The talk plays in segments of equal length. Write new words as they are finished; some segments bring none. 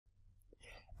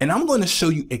And I'm going to show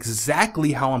you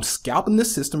exactly how I'm scalping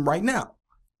this system right now.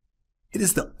 It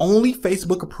is the only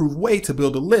Facebook approved way to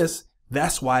build a list.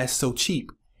 That's why it's so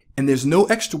cheap. And there's no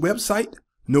extra website,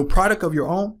 no product of your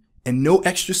own, and no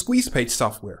extra squeeze page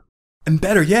software. And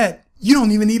better yet, you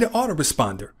don't even need an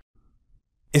autoresponder.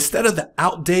 Instead of the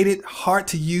outdated, hard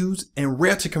to use, and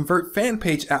rare to convert fan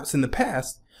page apps in the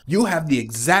past, you'll have the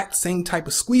exact same type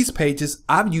of squeeze pages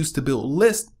I've used to build a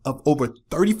list of over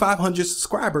 3,500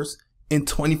 subscribers in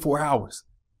 24 hours.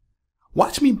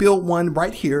 Watch me build one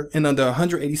right here in under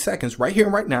 180 seconds, right here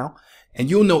and right now, and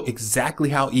you'll know exactly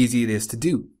how easy it is to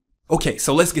do. Okay,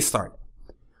 so let's get started.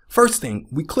 First thing,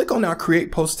 we click on our Create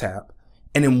Post tab,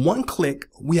 and in one click,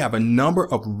 we have a number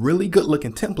of really good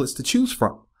looking templates to choose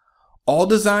from, all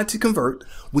designed to convert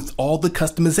with all the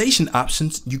customization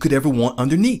options you could ever want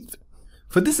underneath.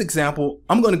 For this example,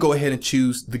 I'm going to go ahead and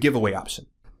choose the giveaway option.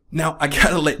 Now, I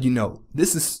gotta let you know,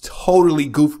 this is totally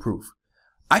goof proof.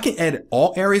 I can edit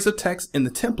all areas of text in the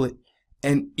template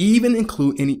and even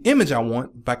include any image I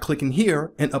want by clicking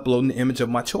here and uploading the image of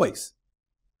my choice.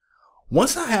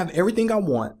 Once I have everything I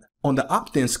want on the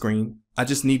opt-in screen, I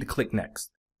just need to click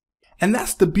next. And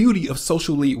that's the beauty of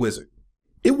Social Lead Wizard.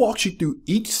 It walks you through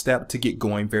each step to get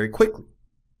going very quickly.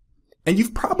 And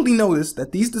you've probably noticed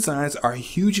that these designs are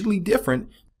hugely different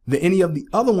than any of the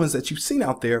other ones that you've seen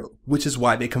out there, which is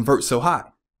why they convert so high.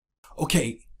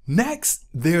 Okay, next,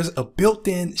 there's a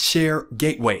built-in share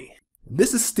gateway.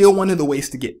 This is still one of the ways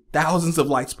to get thousands of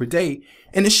likes per day,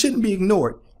 and it shouldn't be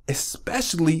ignored,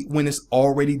 especially when it's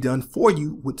already done for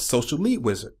you with Social Lead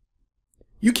Wizard.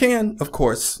 You can, of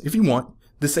course, if you want,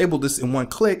 disable this in one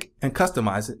click and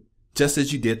customize it, just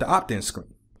as you did the opt-in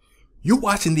screen. You're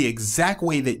watching the exact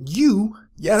way that you,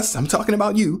 yes, I'm talking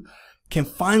about you, can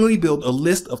finally build a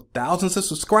list of thousands of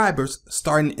subscribers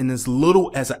starting in as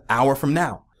little as an hour from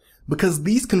now. Because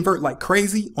these convert like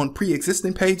crazy on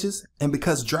pre-existing pages, and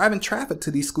because driving traffic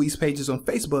to these squeeze pages on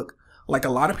Facebook, like a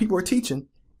lot of people are teaching,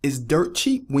 is dirt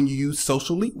cheap when you use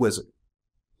Social Lead Wizard.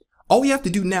 All we have to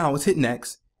do now is hit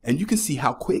next, and you can see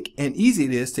how quick and easy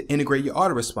it is to integrate your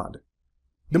autoresponder.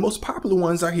 The most popular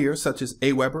ones are here, such as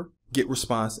Aweber,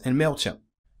 GetResponse, and MailChimp.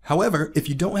 However, if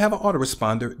you don't have an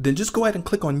autoresponder, then just go ahead and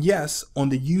click on Yes on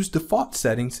the Use Default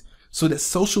settings so that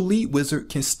Social Lead Wizard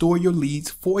can store your leads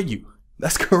for you.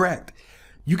 That's correct.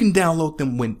 You can download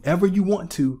them whenever you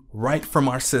want to, right from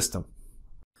our system.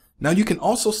 Now you can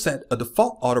also set a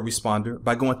default autoresponder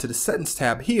by going to the Settings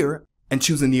tab here and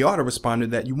choosing the autoresponder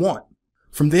that you want.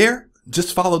 From there,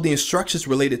 just follow the instructions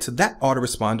related to that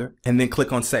autoresponder and then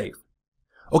click on Save.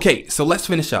 Okay, so let's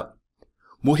finish up.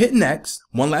 We'll hit Next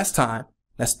one last time,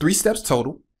 that's 3 steps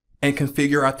total, and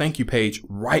configure our thank you page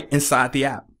right inside the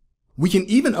app. We can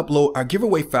even upload our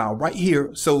giveaway file right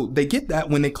here so they get that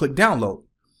when they click download.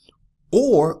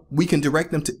 Or we can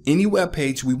direct them to any web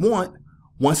page we want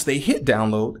once they hit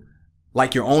download,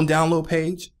 like your own download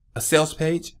page, a sales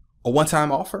page, a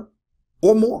one-time offer,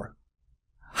 or more.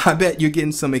 I bet you're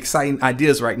getting some exciting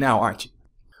ideas right now, aren't you?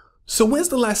 So when's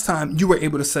the last time you were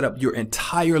able to set up your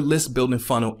entire list building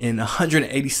funnel in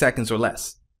 180 seconds or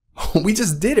less? We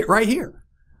just did it right here.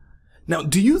 Now,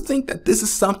 do you think that this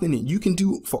is something that you can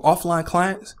do for offline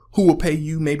clients who will pay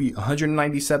you maybe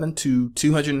 $197 to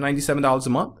 $297 a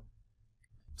month?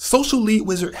 Social Lead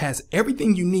Wizard has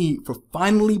everything you need for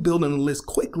finally building a list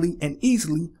quickly and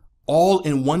easily, all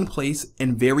in one place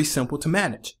and very simple to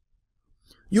manage.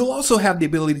 You'll also have the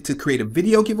ability to create a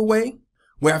video giveaway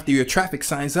where after your traffic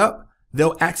signs up,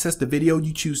 they'll access the video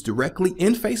you choose directly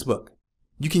in Facebook.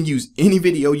 You can use any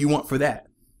video you want for that.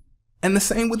 And the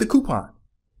same with the coupon.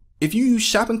 If you use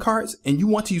shopping carts and you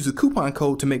want to use a coupon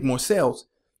code to make more sales,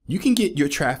 you can get your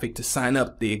traffic to sign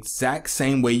up the exact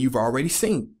same way you've already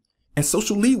seen, and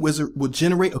Social Lead Wizard will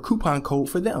generate a coupon code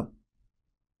for them.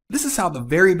 This is how the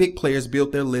very big players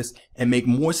build their list and make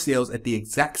more sales at the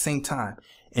exact same time,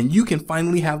 and you can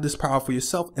finally have this power for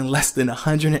yourself in less than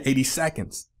 180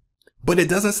 seconds. But it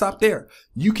doesn't stop there.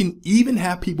 You can even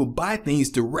have people buy things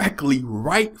directly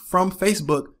right from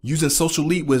Facebook using Social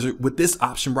Lead Wizard with this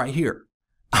option right here.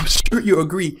 I'm sure you'll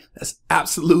agree that's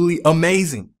absolutely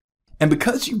amazing. And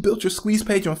because you built your squeeze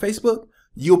page on Facebook,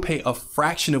 you'll pay a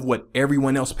fraction of what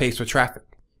everyone else pays for traffic.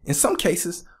 In some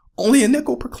cases, only a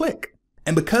nickel per click.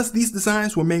 And because these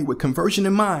designs were made with conversion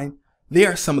in mind, they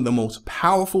are some of the most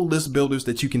powerful list builders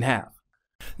that you can have.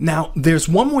 Now, there's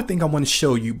one more thing I want to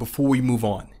show you before we move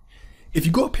on. If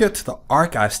you go up here to the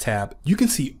Archives tab, you can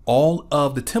see all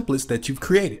of the templates that you've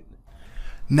created.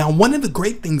 Now, one of the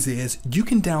great things is you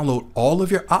can download all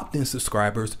of your opt-in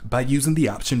subscribers by using the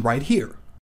option right here.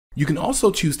 You can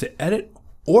also choose to edit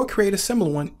or create a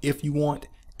similar one if you want,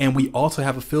 and we also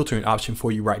have a filtering option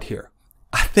for you right here.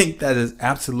 I think that is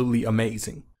absolutely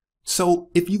amazing. So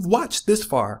if you've watched this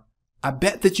far, I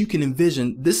bet that you can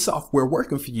envision this software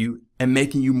working for you and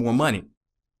making you more money.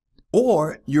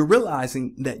 Or you're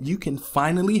realizing that you can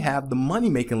finally have the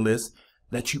money-making list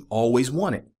that you always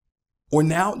wanted. Or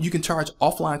now you can charge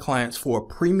offline clients for a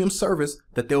premium service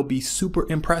that they'll be super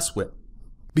impressed with.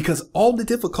 Because all the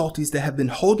difficulties that have been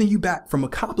holding you back from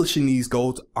accomplishing these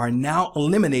goals are now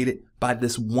eliminated by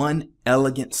this one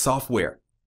elegant software.